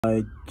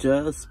I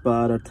just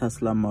bought a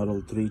Tesla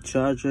Model 3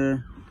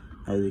 charger.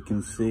 As you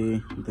can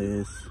see,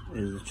 this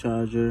is the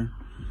charger.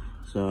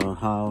 So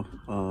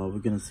we're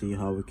gonna see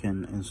how we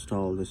can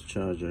install this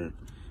charger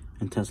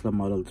in Tesla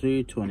Model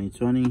 3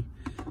 2020.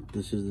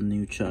 This is the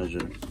new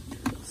charger.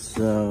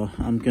 So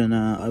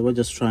I was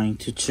just trying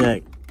to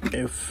check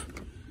if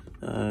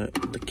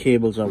the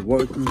cables are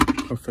working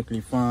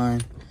perfectly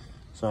fine.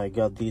 So I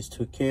got these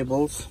two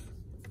cables.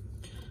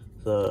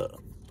 So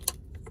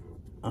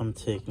I'm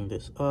taking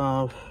this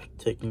off.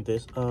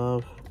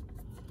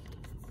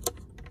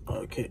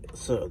 Okay,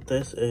 so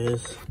this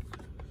is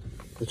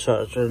the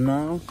charger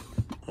now,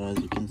 as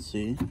you can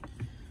see,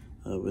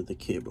 with the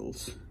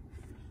cables.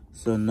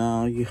 So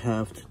now you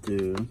have to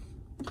do,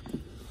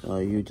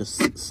 you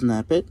just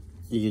snap it.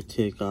 You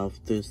take off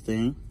this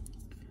thing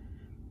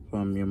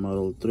from your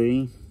Model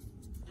 3,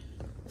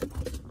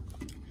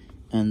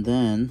 and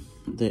then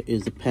there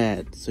is a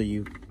pad, so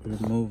you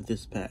remove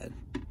this pad.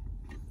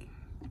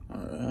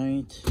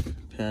 Alright,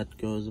 pad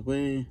goes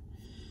away,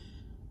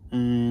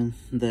 and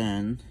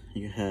then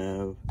you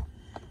have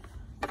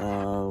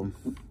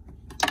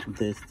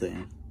this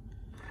thing.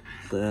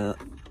 So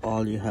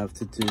all you have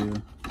to do,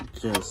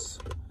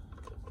 just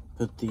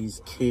put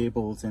these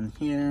cables in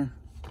here,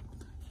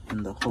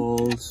 in the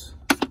holes.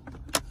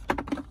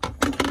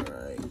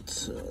 Alright,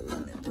 so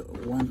let me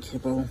put one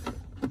cable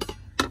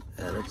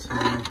at a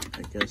time.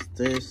 It goes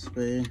this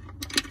way,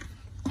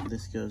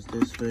 this goes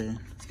this way,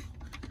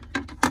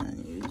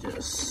 and you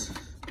just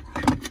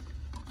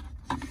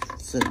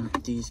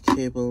set these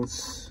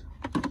cables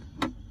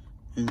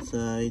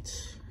inside,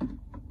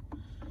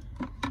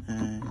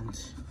 and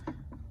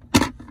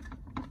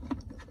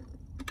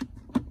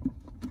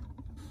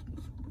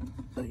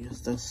I guess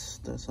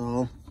that's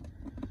all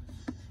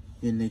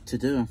you need to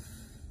do.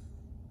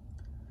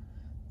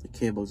 The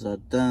cables are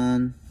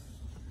done.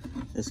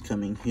 It's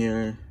coming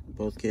here,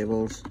 both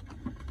cables.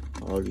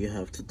 All you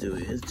have to do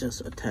is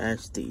just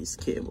attach these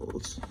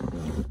cables.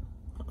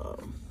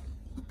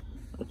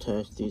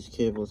 Attach these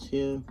cables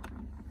here.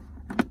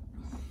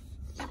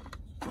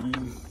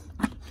 And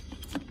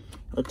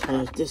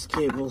attach this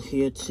cable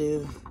here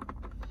too.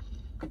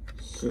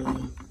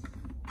 So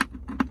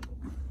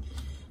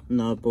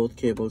now both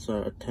cables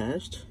are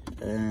attached,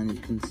 and you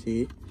can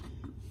see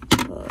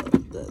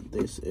that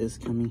this is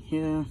coming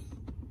here,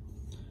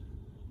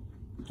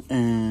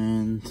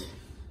 and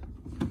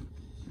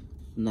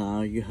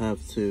now you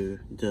have to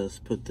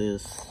just put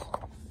this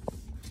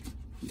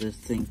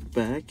thing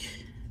back,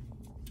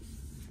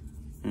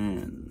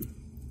 and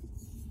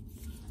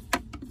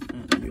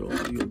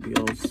you'll be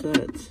all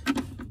set.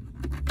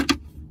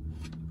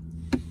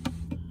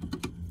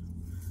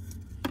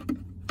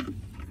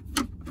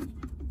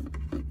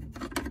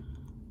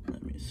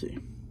 Let me see.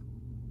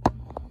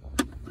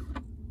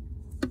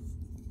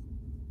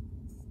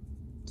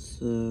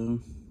 So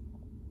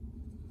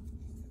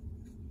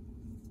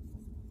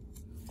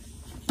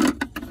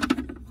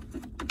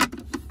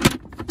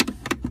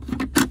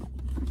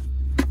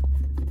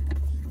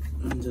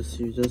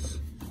you just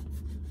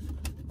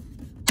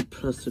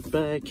press it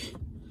back.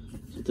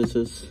 So this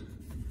is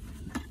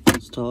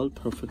installed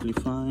perfectly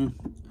fine.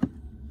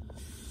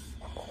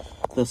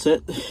 That's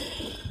it.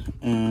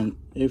 And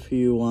if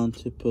you want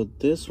to put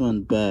this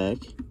one back,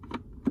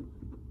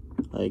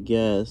 I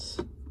guess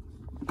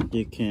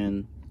you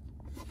can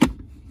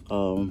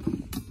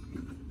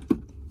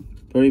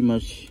pretty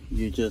much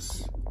you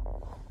just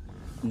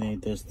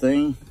need this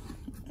thing,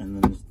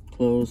 and then it's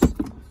closed,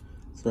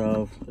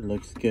 so it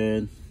looks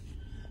good.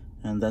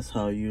 And that's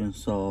how you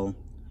install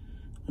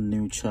a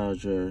new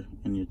charger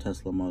in your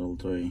Tesla Model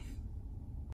 3.